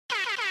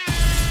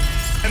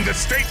and the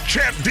state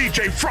champ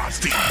DJ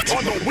Frosty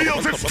on the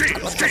wheels of steel.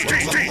 I'm sitting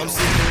there looking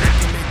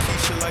at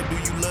Keisha like, do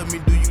you love me?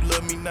 Do you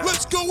love me now?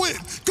 Let's go in.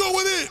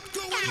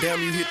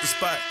 Damn, you hit the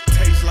spot.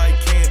 Taste like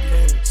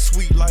candy,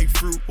 sweet like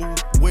fruit, ooh,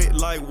 wet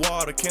like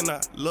water. Can I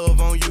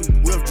love on you?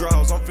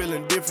 Withdrawals, I'm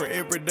feeling different.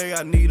 Every day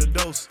I need a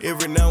dose.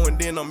 Every now and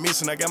then I'm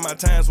missing. I got my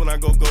times when I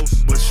go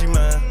ghost. But she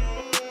mine,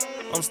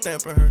 I'm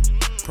stamping her.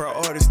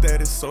 Priority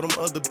status, so them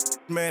other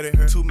mad at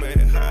her. Too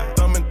mad high.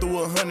 Thumbing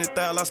through 100,000,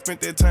 I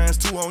spent that times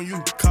 2 on you.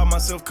 Caught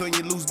myself cutting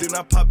you loose, then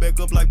I pop back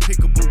up like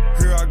Pickaboo.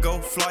 Here I go,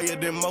 flyer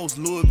than most,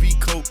 Louis V.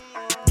 Coke.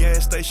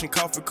 Gas station,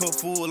 coffee cup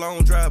full, I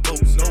don't drive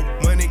boats. No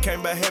money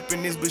came by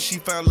happiness, but she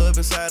found love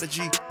inside a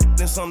G.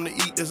 Then something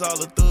to eat, that's all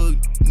a thug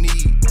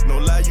need. No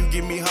lie, you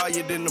get me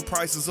higher than the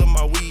prices of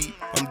my weed.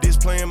 I'm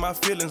displaying my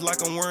feelings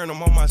like I'm wearing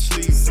them on my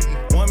sleeves.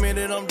 1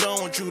 minute I'm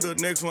done with you, the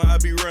next one I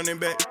be running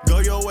back. Go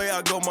your way,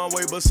 I go my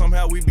way, but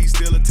somehow we be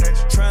still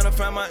attached. Trying to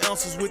find my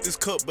ounces with this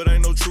cup, but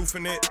ain't no truth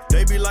in it.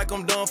 They be like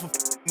I'm done for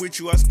with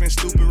you, I spend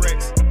stupid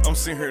racks. I'm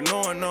sitting here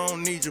knowing I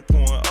don't need you,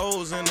 pouring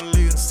O's in the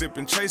lid.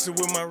 Sipping, chasing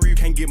with my reef,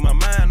 can't get my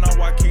mind off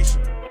Waukesha.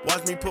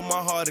 Watch me put my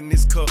heart in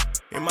this cup.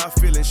 In my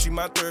feelings, she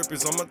my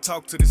therapist, I'ma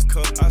talk to this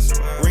cup. I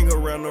swear. Ring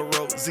around the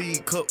road,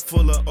 Z, cup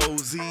full of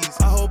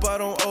OZs. I hope I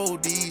don't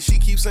OD, she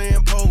keeps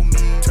saying pull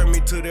me. Turn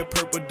me to that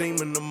purple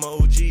demon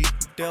emoji.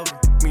 Devil,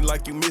 me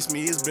like you miss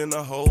me, it's been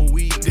a whole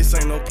week. This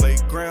ain't no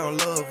playground,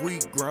 love, we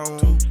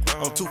grown.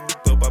 I'm too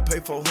f***ed up, I pay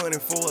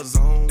 400 for a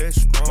zone.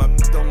 That's strong. My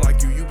don't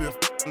like you, you been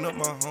f***ing up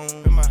my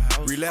home. In my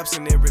house.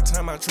 Relapsing every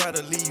time I try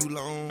to leave you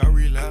alone. I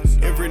relapse.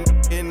 Every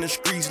in the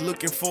streets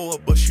looking for her,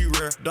 but she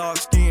rare. Dark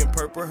skin,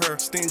 purple hair,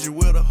 stingy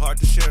with a heart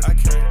to share. I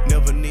can't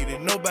never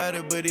needed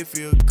nobody, but it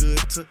feel good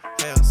to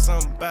have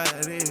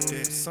somebody.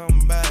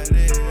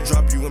 Somebody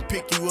drop you and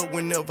pick you up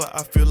whenever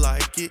I feel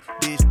like it.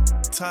 This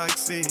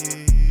toxic.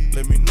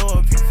 Let me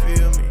know if you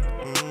feel me.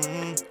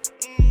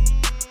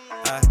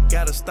 I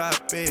gotta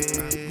stop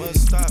it,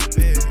 must stop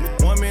it.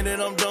 1 minute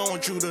I'm done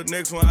with you, the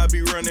next one I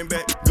be running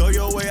back. Go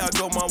your way, I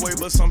go my way,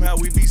 but somehow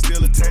we be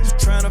still attached.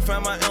 Trying to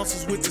find my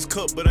ounces with this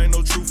cup, but ain't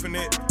no truth in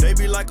it. They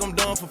be like I'm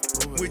done for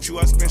with you,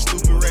 I spend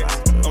stupid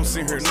racks. I'm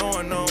sitting here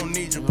knowing I don't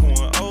need you,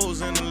 pouring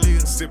O's in the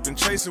lid. Sipping,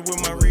 chasing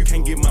with my reef,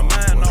 can't get my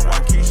mind off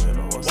Waukesha.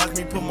 Watch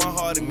me put my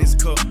heart in this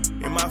cup.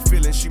 In my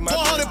feelings, she my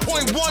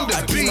 100.1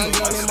 to beat. My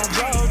gun in my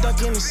jaw,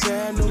 ducking the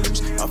sad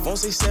news. My phone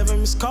say 7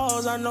 missed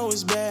calls, I know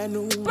it's bad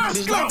news.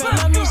 This life ain't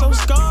got me so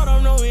scarred,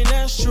 I'm knowing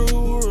that's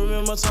true.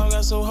 Remember time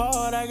got so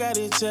hard, I got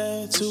it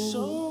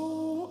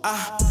tattooed.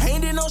 I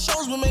ain't did no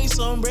shows, but made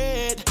some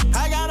bread.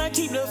 I gotta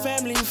keep the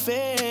family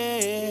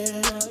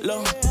fed.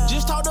 Look,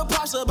 just talk to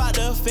Pops about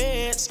the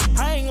feds.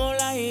 I ain't gon'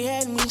 lie, he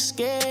had me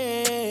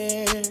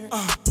scared.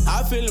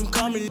 I feel him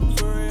coming,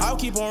 I'll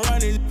keep on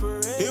running.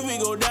 If we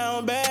go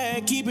down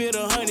bad, keep it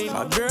 100.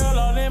 My girl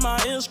all in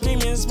my ear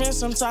screaming, spend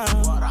some time.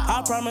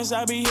 I promise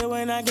I'll be here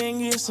when I can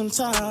get some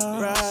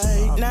time.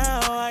 Right now,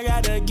 I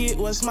gotta get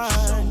what's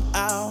mine.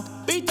 I'll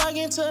be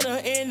thugging to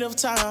the end of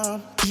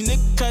time. These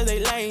niggas cause they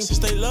lame, since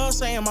they love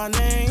saying my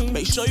name.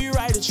 Make sure you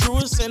write the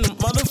truest in the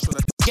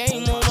motherfucker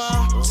game on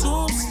my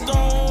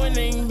tombstone when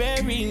they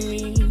bury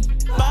me.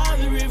 By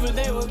the river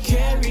they will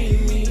carry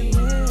me.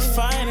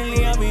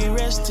 Finally I'll be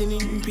resting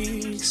in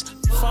peace.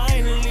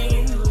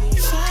 Finally.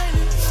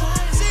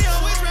 She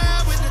always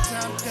ride with the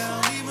top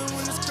down, even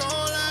when it's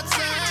cold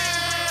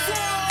outside.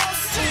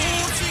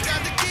 Ooh, she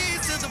got the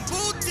keys to the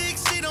boutique,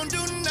 she don't do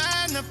 9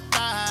 to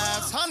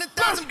 5s.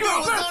 100,000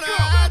 viewers on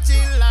her IG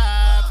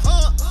live.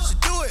 She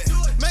do it,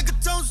 make a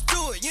toast to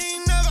it. You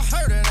ain't never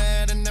heard of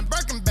that, and then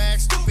Birkin bag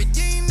stupid.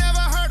 You ain't never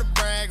heard her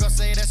brag or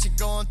say that she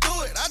going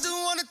through it. I just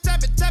wanna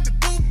tap it,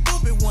 boop,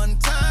 boop it one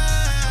time.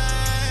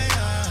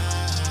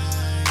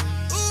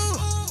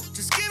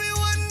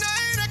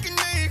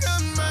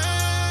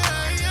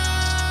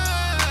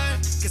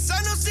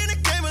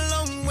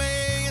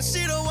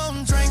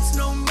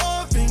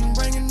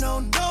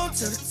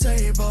 To the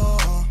table.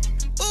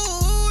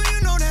 Ooh, you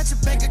know that your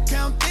bank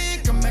account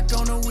big. Come back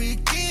on the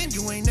weekend,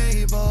 you ain't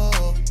able.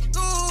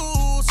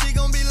 Ooh, she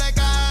gon' be like,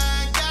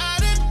 I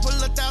got it. Pull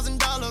 $1,000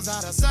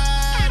 out of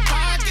side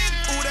pocket.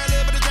 Ooh, that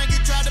little bit of drink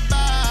you tried to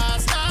buy.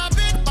 Stop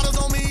it. Bottles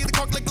on me, the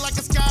cork look like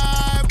a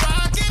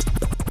skyrocket.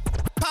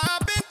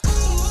 Pop it.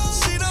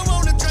 Ooh, she don't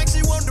want the drink,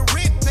 she want the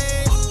rent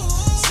paid.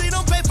 She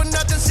don't pay for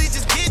nothing, she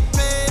just get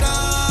paid.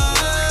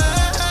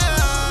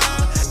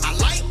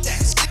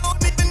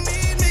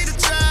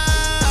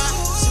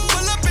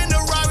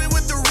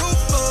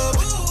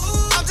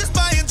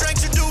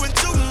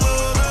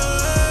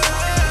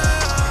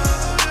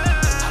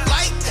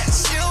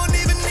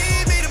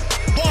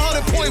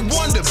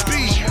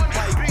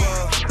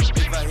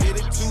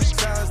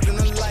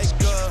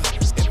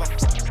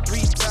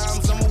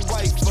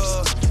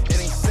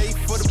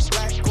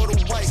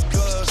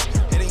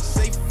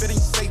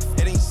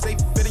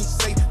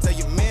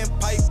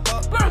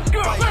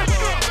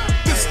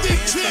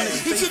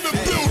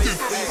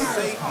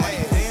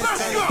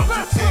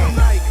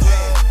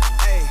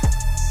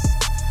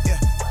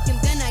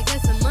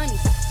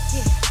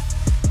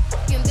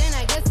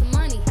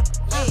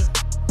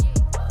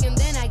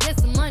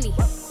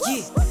 Yeah.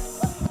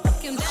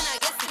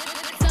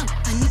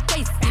 I need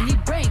face, I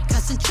need brain,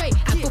 concentrate.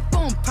 I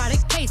perform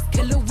product case,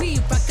 killer weed,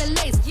 rock a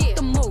lace. Yeah.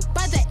 The move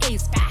by the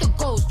ace, the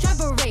goals, drive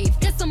a rave.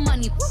 Get some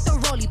money, put the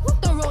rollie,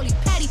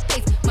 patty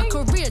face. My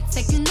career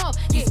taking off,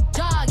 these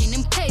jogging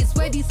in place.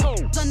 Where these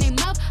hoes on their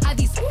mouth, are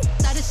these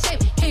out of shape?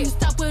 Can you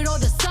stop with all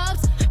the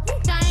subs?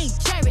 I ain't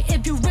cherry.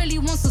 If you really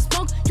want some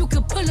smoke, you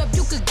can pull up,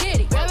 you could get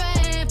it. Grab a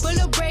hand, pull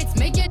up braids,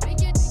 make it.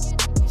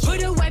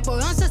 Put a white boy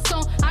on the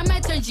song, I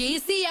might turn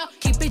GEC out.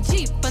 Keep it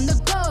G from the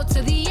go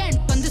to the end,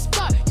 from the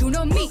start. You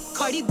know me,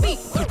 Cardi B,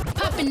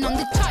 popping on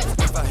the charts.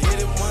 If I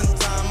hit it one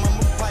time, I'm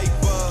a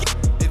piper.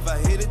 If I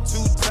hit it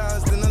 2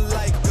 times, then I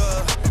like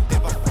her.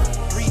 If I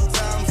 3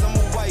 times, I'm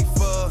a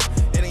wifer.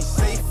 It ain't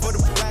safe for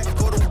the black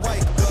or the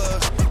white girl.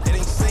 It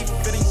ain't safe,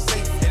 it ain't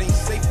safe, it ain't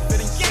safe,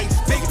 it ain't safe.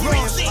 Big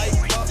Frosty.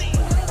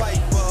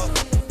 Piper.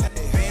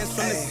 Hands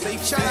from the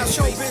safe. Shout out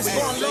Showbiz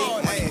Born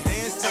Lord.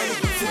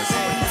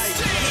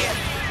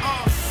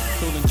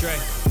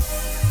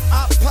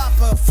 I pop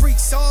her,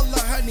 freaks all the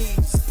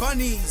honeys,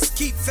 bunnies,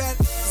 keep fat,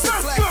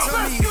 flat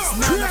tummies.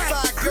 9 to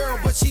 5 girl,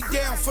 but she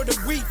down for the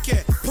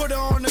weekend. Put her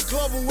on the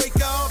global, wake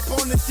her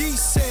up on the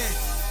decent.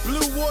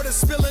 Blue water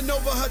spilling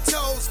over her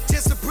toes.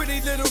 Just a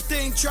pretty little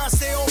thing, try to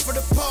stay over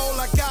the pole.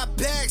 I got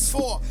bags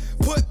for,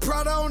 put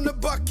Prada on the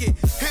bucket.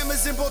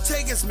 Hammers and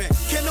Bottegas, man.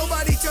 Can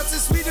nobody touch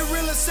this? Me the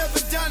realest ever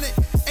done it.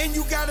 And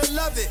you gotta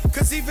love it,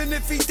 cause even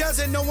if he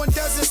doesn't, no one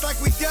does this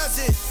like we does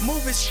it.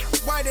 Moving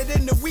whiter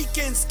than the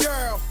weekends,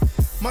 girl.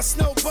 My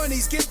snow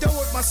bunnies, get done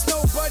with my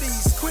snow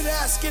buddies. Quit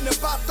asking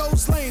about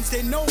those lanes,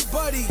 they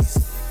nobodies.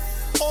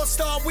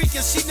 All-Star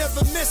Weekend, she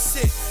never miss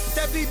it.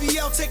 That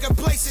BBL taking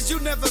places you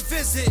never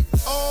visit.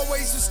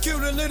 Always was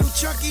cute, a little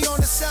chunky on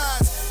the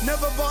sides.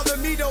 Never bothered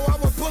me though, I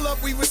would pull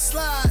up, we would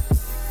slide.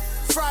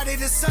 Friday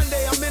to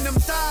Sunday, I'm in them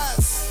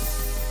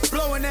thighs.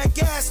 Blowing that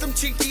gas, them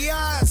cheeky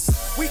eyes.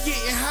 We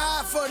getting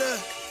high for the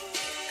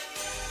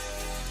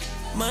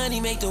money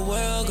make the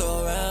world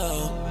go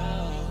round.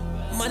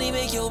 Money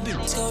make your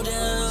bitch go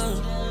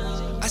down.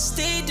 I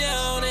stayed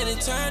down and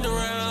it turned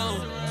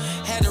around.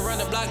 Had to run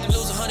the block to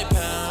lose 100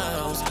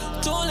 pounds.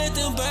 Don't let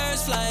them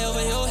birds fly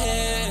over your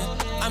head.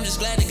 I'm just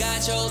glad that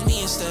God chose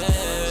me instead.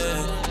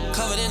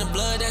 Covered in the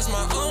blood, that's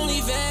my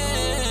only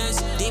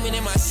vest. Demon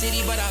in my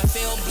city, but I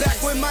feel blessed.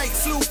 Back when Mike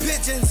flew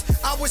pigeons,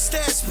 I would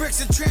stash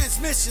bricks and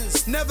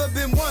transmissions. Never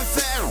been one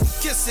for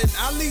kissing.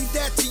 I leave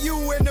that to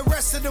you and the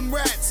rest of them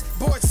rats.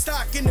 Bought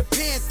stock in the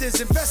Panthers,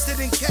 invested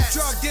in cats.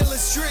 Drug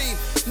dealer's dream,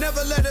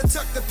 never let her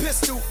tuck the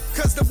pistol.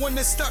 Cause the one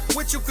that stuck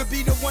with you could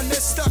be the one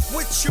that stuck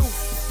with you.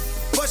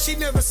 But she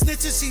never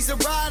snitches, she's a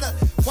rider.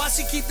 Why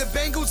she keep the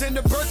Bengals and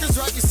the Birkins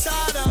right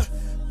beside her?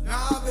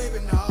 Nah, baby,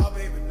 nah,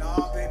 baby,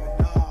 nah, baby,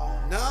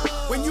 nah,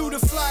 nah. When you the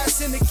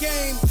flyest in the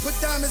game, put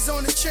diamonds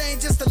on the chain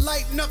just to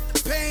lighten up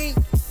the pain.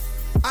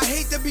 I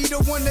hate to be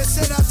the one that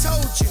said I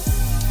told you,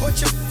 but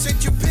you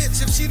take your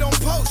bitch if she don't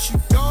post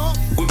you, dog.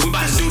 We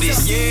about to do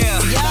this,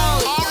 yeah.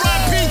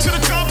 R.I.P. to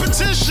the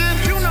competition.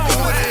 You know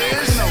who it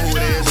is. You know who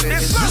it is.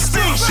 It's the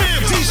state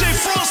champ, DJ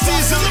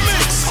Frosty's in the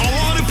mix. On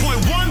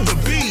 100.1 The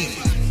Beat.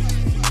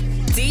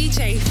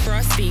 DJ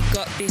Frosty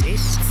got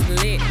this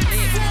lit.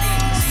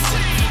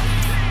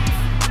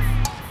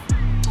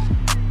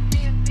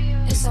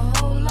 It's a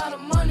whole lot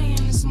of money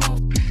in this smoke.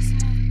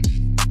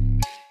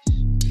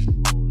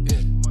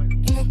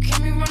 Ain't gon' keep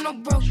me run no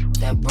broke,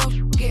 that broke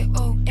get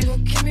old. Ain't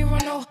gon' keep me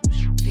run no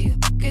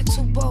get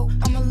too bold.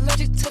 I'm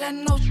allergic to that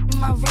note,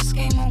 my wrist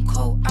game on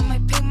cold. I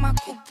might pick my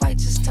coupe white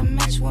just to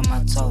match with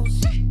my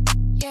toes.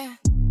 Yeah,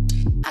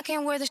 I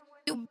can't wear the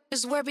you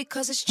bitches wear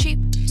because it's cheap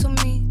to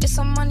me. It's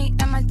some money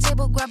at my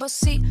table, grab a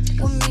seat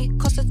with me.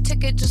 Cost a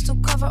ticket just to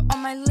cover all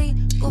my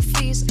legal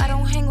fees. I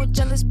don't hang with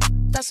jealous,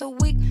 that's a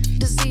weak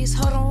disease.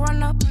 Hold on,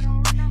 run up.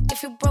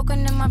 If you're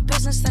broken in my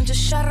business, then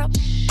just shut up.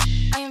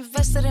 I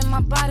invested in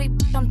my body,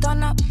 I'm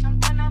done up.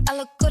 I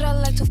look good, I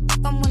like to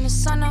fuck them when the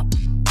sun up.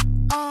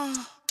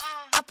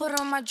 I put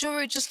on my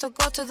jewelry just to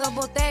go to the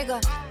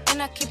bodega.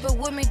 And I keep it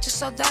with me just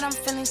so that I'm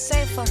feeling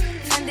safer.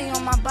 Fendi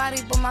on my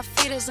body, but my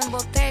feet is in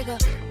Bottega.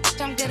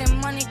 I'm getting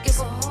money, give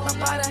a whole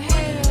about a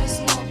haters.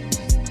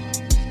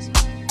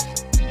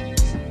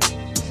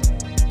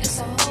 It's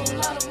a whole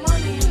lot of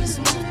money in this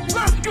move.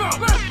 Let's go,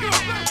 let's go,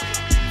 let's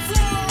go.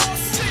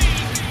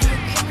 Ain't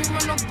gon' keep me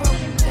run no broke,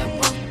 that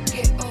broke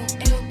get old.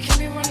 Ain't gon' keep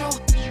me run no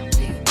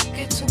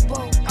get too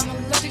bold. I'm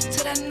allergic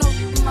to that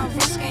note, my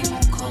wrist game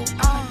on cold.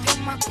 I pick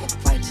my coupe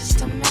white just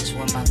to match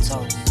with my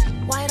toes.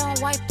 White on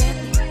white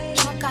Bentley,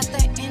 trunk out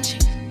that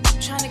engine.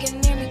 Trying to get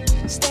near me,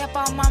 stay up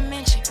on my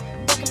mention.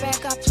 Looking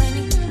back, got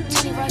plenty.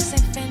 20 racks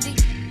and Fendi.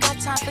 Got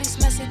time for these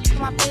message.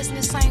 My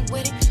business, I ain't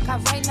with it.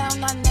 Got right now,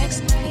 not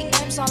next. He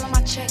aims all on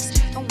my checks.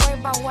 Don't worry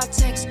about who I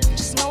text.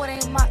 Just know it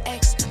ain't my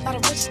ex. Lot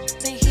of rich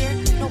in here,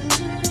 no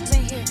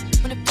in here.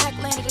 When the pack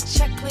landed, the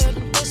check cleared.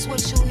 This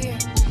what you hear.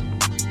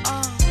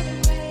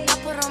 I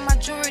put on my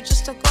jewelry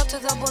just to go to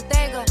the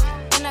bodega.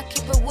 And I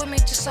keep it with me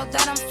just so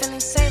that I'm feeling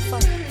safer.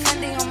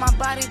 Fendi on my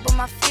body, but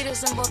my feet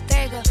is in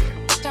Bottega.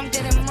 I'm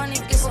getting money,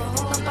 give a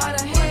whole about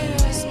a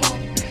haters.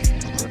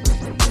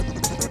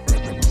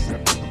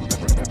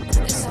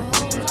 It's a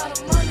whole lot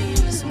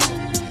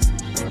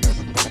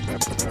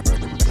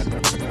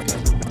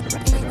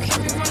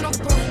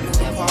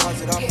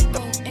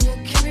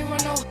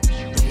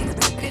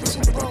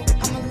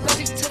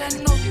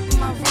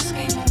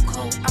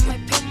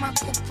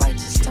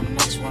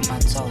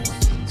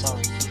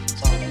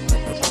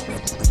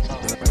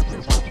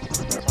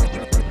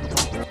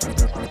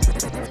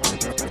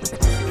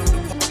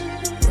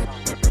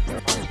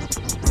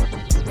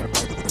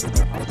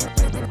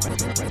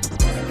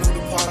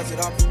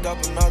deposit, I picked up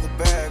another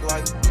bag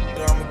like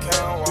that I'ma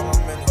count while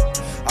I'm in it.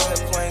 I had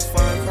planes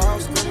flying,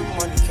 crowds screaming,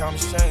 money counting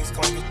chains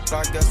clanking.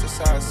 I guess that's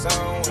how it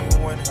sound when you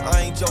win it.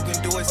 I ain't joking,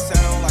 do it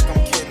sound like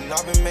I'm kidding.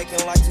 I've been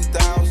making like 2,000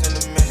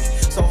 a minute.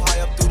 So high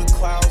up through the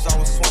clouds, I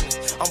was swimming.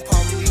 I'm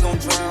probably gon'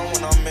 drown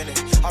when I'm in it.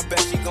 I bet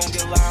she gon'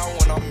 get loud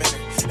when I'm in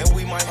it. And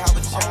we might have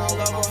a child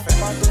of her.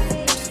 If I do,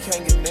 she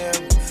can't get near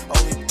me.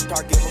 Only I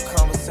give a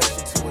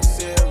conversation to a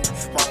silly.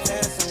 My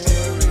pants are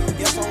mirrored.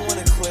 Yes, I'm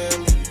winning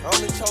clearly. I'm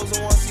the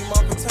chosen one, see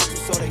my potential,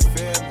 so they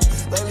fear me.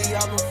 Lately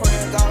I've been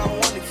praying, God, I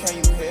wonder, can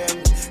you hear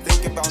me?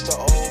 Thinking about the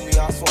old me,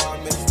 I swear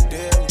I miss you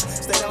dearly.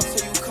 Stay down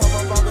till you come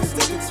up, I've been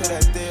sticking to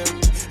that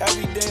theory.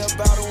 Every day a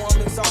battle, I'm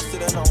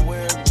exhausted and I'm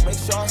weary. Make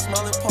sure I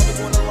smell in public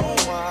when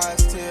alone, my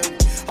eyes teary.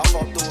 I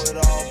fought through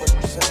it all, but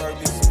this shit hurt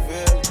me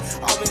severely.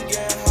 I've been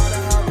getting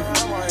harder, having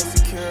had my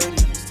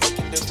insecurities.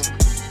 Taking different,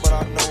 but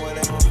I know it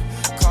ain't.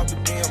 Cop the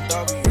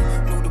BMW,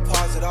 new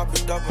deposit, I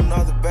picked up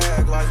another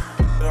bag like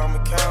that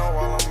I'ma count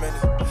while I'm in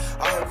it.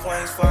 I heard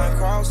planes flying,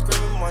 crowds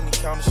screaming, money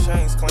counting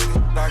chains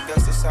clanking. I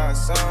guess that's how it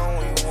sound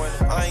when you win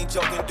it. I ain't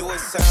joking, do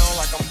it sound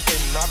like I'm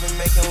kidding. I've been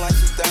making like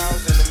 2,000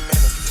 a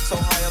minute. So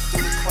high up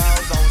through the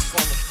clouds, I was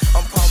swimming.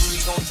 I'm probably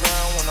gon'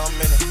 drown when I'm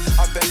in it.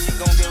 I bet she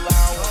gon' get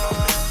loud when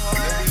I'm in it.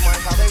 And we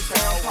might have a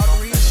child, pop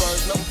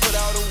reverse. Never put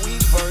out a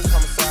weed verse.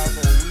 I'm aside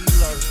when we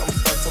lurch. I'm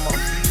stuck to my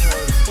feet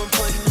hurt. When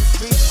playing the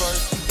streets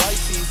first, white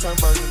tees turn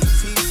burgundy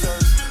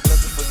t-shirts.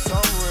 Looking for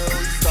some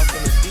real, stuck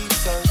in the deep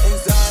search.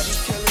 Anxiety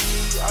killing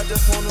me, I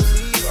just wanna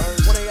leave her.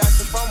 When they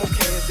ask if I'm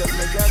okay, it just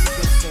make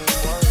everything seem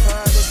worse.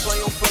 Trying to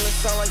explain your feelings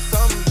sound like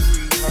something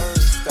you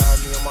rehearsed. Stab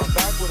me in my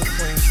back with a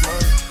clean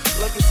smirk.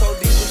 Looking so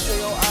deep into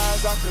your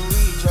eyes, I can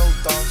read your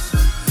thoughts.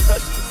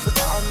 Touch you,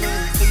 I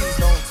mean, please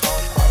don't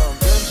talk. I done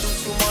been through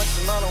too much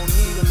and I don't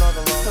need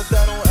another love. Cause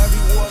that on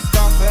every war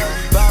stop for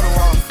every battle.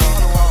 I'm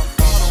follow out.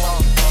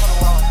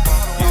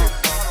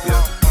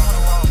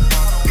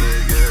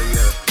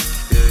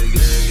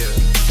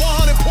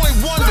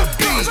 100.1 the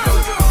beat.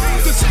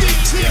 The sneak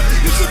tip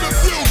is in the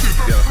building.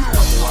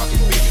 I'm a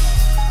walking beat.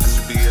 I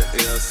should be a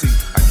LC.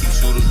 I keep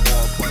shooters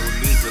going point with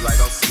me just like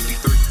I'm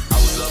CB3. I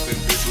was up in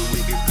bitch with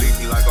wicked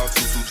blicky like I'm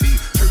 22G.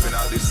 Tripping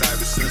out this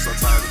cyber shit,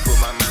 sometimes to put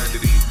my mind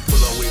at ease. Pull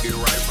up with it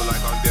rifle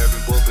like I'm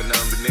Devin Booker,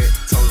 number net.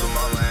 Told them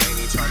mama I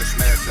ain't even trying to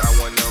smash it, I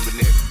want number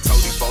net.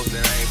 Told these folks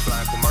that I ain't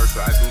flying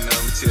commercial, I do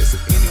number checks.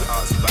 If any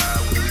odds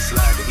survive when we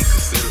slide, then he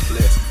consider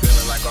blessed.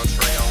 Feeling like I'm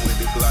Trey on with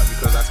the Glock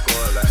because I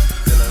score a lot.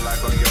 Feeling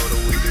like I'm Yoda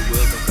with the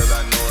Wilson cause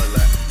I know a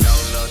lot.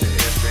 Y'all know the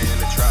F in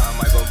the trial, I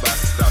might go buy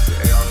some stuff. The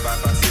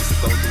AR-556 to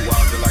go through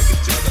walls just like a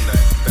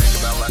juggernaut. Think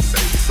about my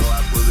safety, so I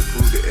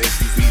bulletproof the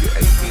SUV. The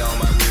AP on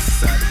my wrist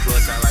inside the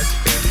clutch, sound like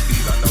some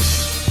LEDs. I know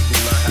who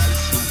learn how to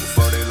shoot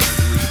before they learn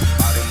to read.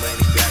 All that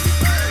money got me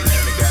fired,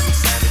 and they got me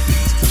signing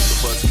these. Cooper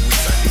for 2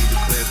 weeks, I need to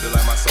cleanse, feel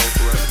like my soul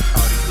forever.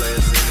 All these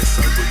players in this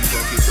circle, you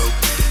gon' get your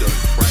cookie done.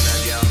 Right now,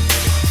 yeah, I'm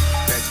in it.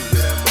 Can't you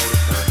hear that motor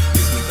pump?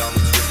 This week I'm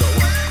a twist up,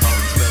 watch the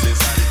chrome, smell this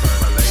how they burn.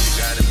 My lady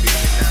got a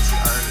billion, now she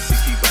earning, she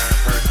keep buying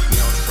perks. We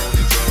on strong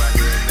and grow out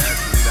here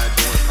natural, we not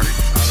doing perks.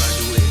 All I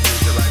do is hit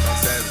just like I'm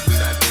savage, we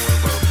not doing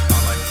broke.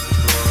 All I do is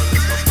blow,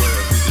 let's go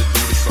square, we just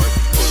do the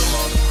circle. Put him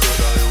on the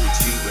crypto, it was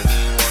cheap, but he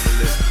ain't wanna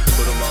listen.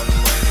 Put him on the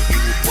money, he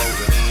was broke,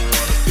 but he ain't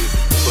wanna fit.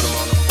 Put him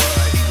on the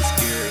fire, he was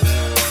scared, he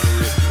ain't wanna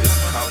risk. It's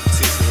a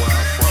competition where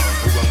I'm from,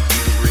 who gon' be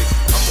the rich?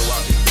 I'm a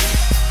walking beat,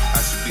 I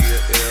should be a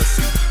LC.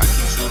 I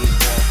keep shooters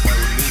going point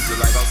with me just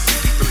like I'm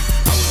CP3.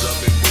 I was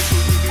up in Bush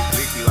with wicked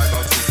blicky like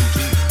I'm 22G.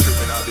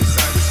 Tripping out this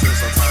cyber shit,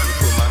 sometimes to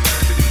put my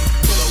mind at ease.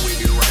 Pull up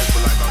with it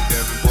rifle like I'm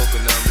Devin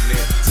Booker, number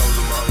net. Told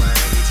them all I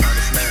ain't even trying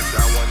to smash it,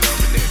 I want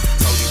number net.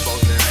 Told these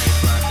folks that I ain't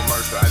flying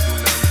commercial, I do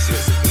number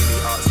checks. If any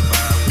odds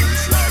survive when we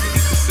slide, then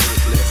he consider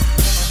blessed.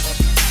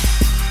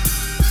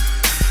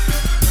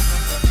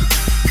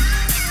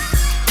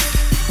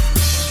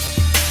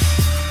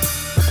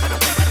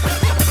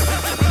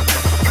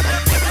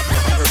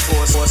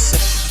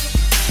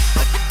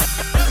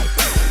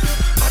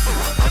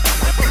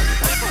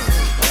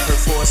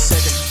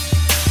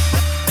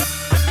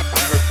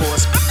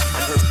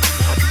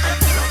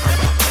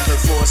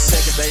 For a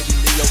second, baby,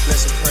 leave your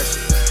blessed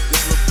impression.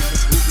 This look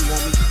groupie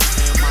want me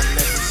and my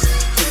necklace.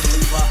 Couldn't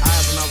believe her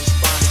eyes when I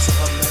responded to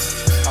her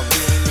message. I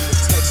really ain't in the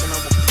text and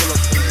I'ma pull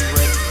up when you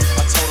ready.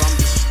 I told her I'm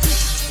just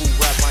street school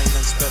rap, I ain't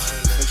nothing special.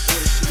 Make sure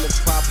that she look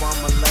proper on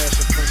my lash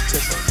and French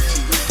tip. She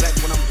reach back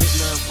when I'm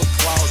hitting her and put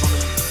claws on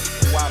me.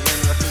 And while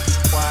landing, I think he's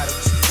quiet, it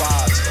was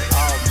vibes.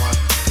 Oh my,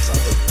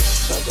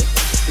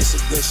 it's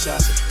a good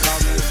shot. Call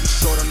me if you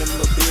short on them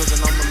little bills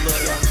and I'ma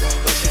look out.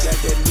 But she got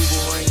that new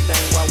ring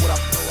thing, why would I?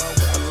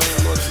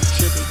 Landlord keep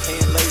tripping,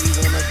 paying ladies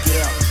wanna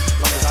get out.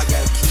 Long as I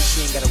got a key,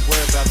 she ain't gotta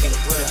worry about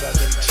getting put out.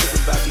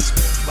 Tripping about these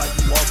like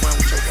you walk around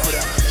with your foot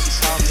out. She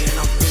called me and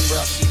I'm in bro,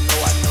 she know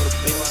I know the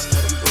business.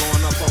 We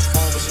blowing up her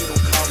phone, but she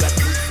don't call back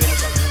when we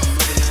finish. I'm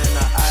looking in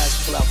her eyes,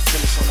 pull out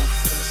finish on them.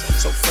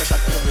 So fresh I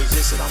couldn't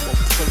resist it, I'm gonna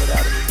pull it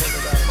out of me.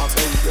 My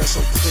baby girl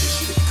so pretty,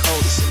 she the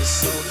coldest in the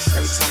city.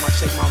 Every time I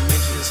check my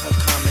mentions, it's her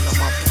comment on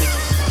my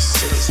pictures. My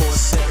city for a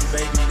second,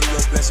 baby, leave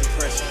your best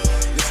impression.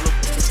 This look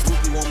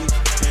groupie want me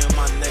and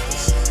my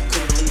necklace.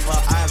 Couldn't believe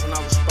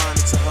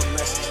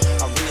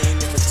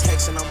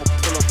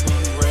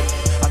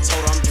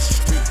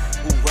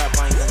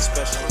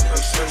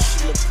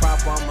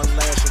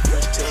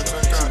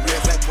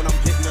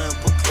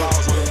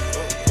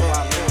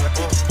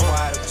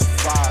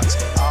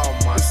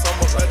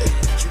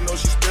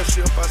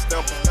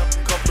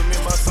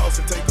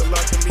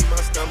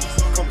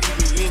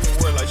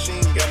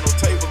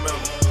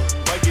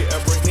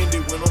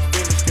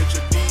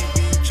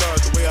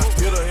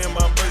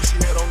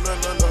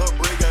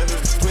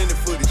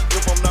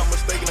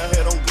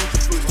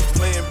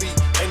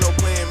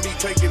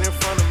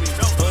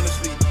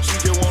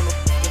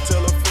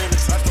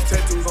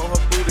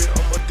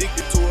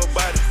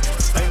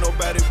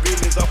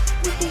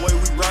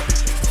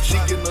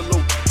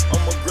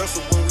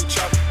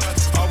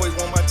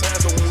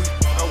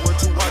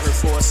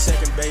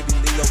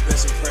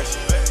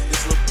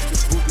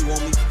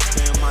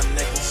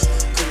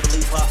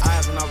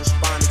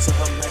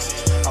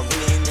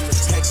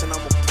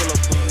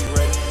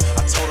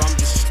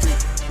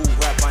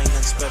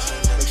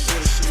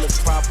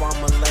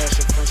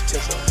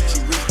test her. She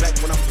reach back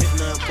when I'm hitting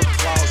her and put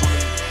claws on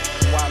me.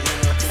 While I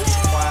let her keep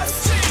it quiet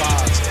with some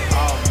bars.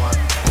 Oh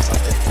my.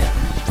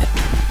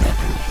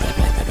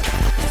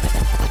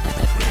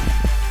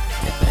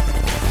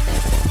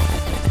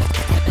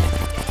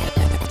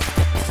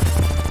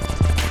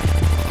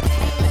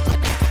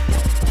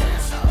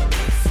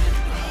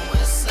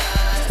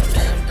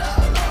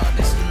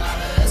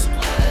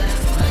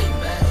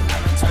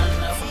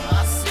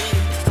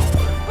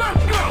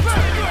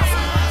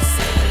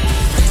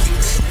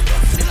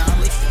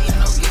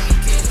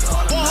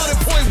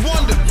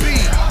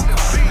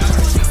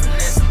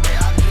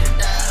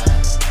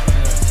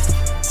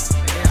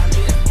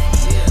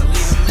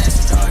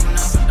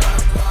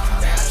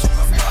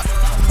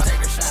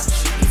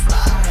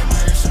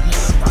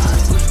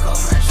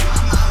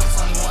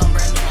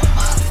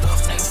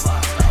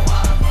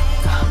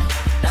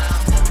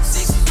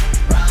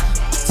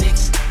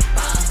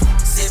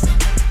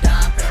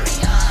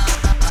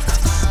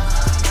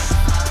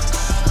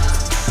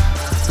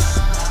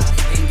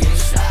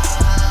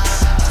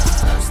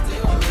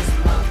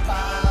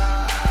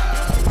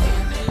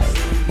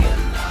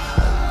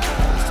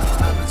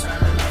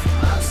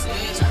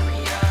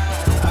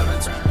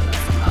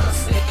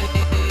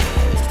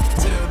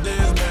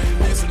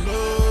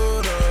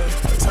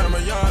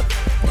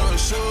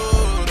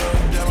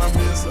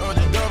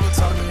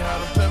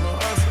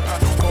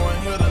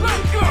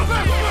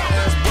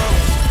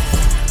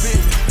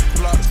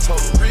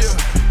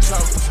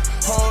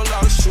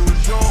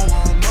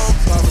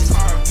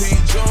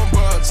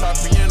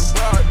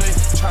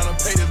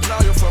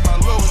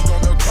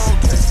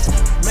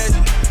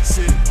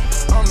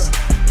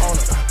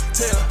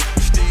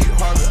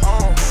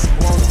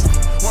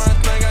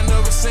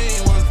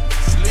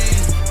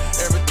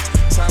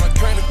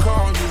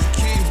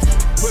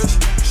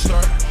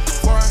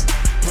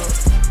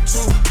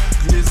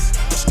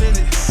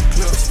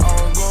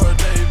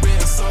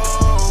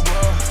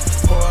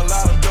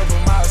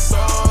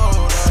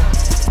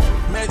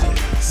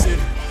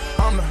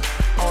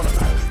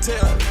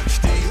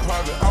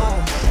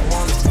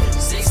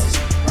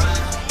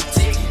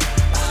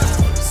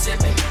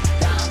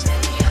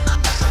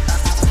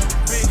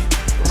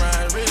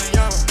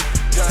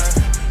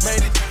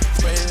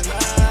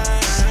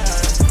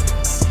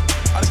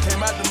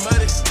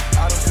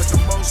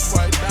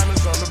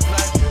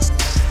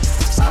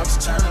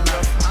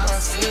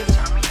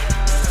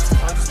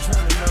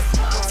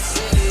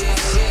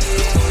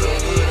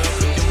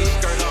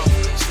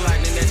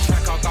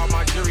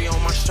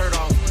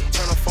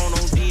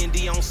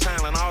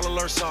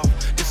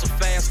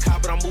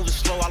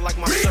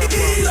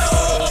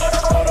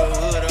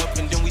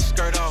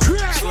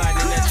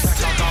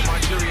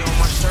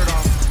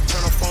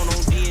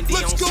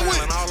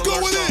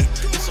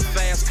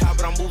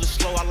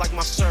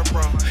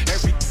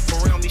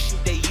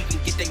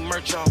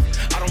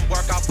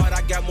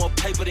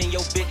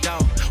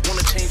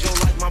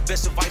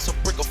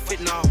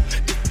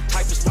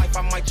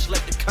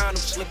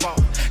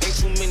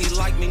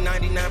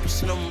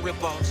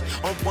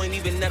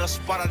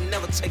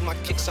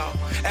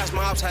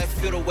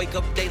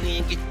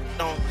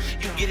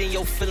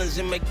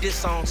 And make diss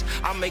songs.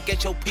 I make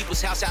at your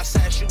people's house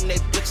outside shooting they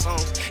blick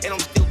songs. And I'm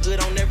still good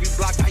on every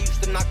block. I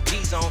used to knock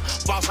D's on.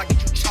 Boss, I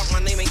get you chalk. My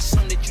name ain't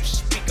something that you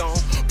speak on.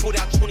 Pulled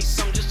out 20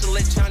 something just to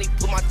let Johnny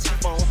put my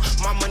teeth on.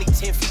 My money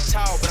 10 feet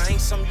tall, but I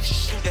ain't something you should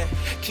shoot at.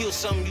 Kill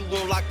something you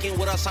won't lock in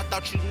with us. I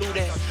thought you knew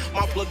that.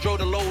 My plug drove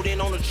the load in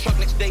on the truck.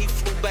 Next day he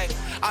flew back.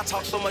 I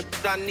talk so much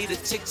I need a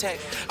tic tac.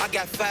 I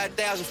got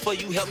 5,000 for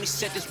you. Help me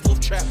set this wolf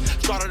trap.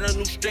 Started a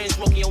new strand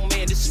smoking your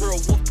man. This is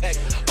a wolf pack.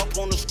 Up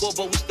on the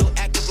scoreboard, we still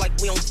active like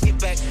we don't get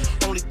back.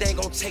 Only thing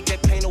gon' take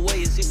that pain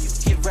away is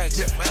if you get racks.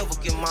 If I ever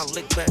get my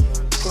lick back.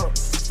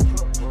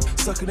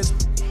 Sucking this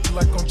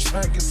like I'm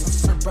trying to get some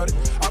surf about it.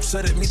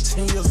 Upset at me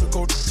 10 years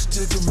ago,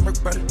 still get murk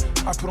about it.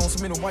 I put on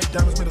so many white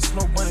diamonds, made a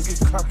snow bunny get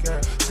cocky.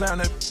 Slam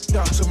that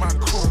out to my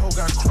core, whole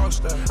got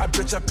crossed out. I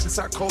bet I piss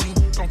out cold,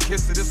 don't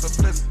kiss it, it's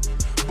a blessing.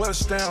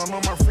 Bust down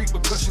on my freak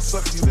because she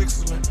suck you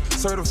excellent.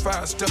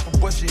 Certified stepper,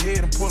 bust your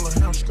head and pull a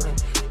hamstring.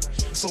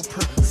 So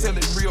perfect, sell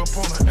it real up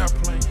on an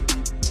airplane.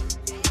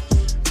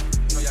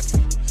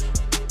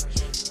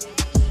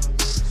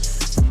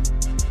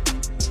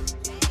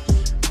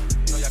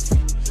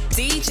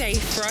 DJ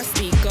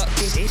Frosty got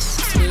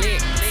this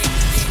lit.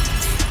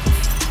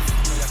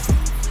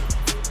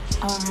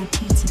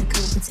 R.I.P. to the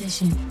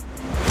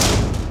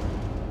competition.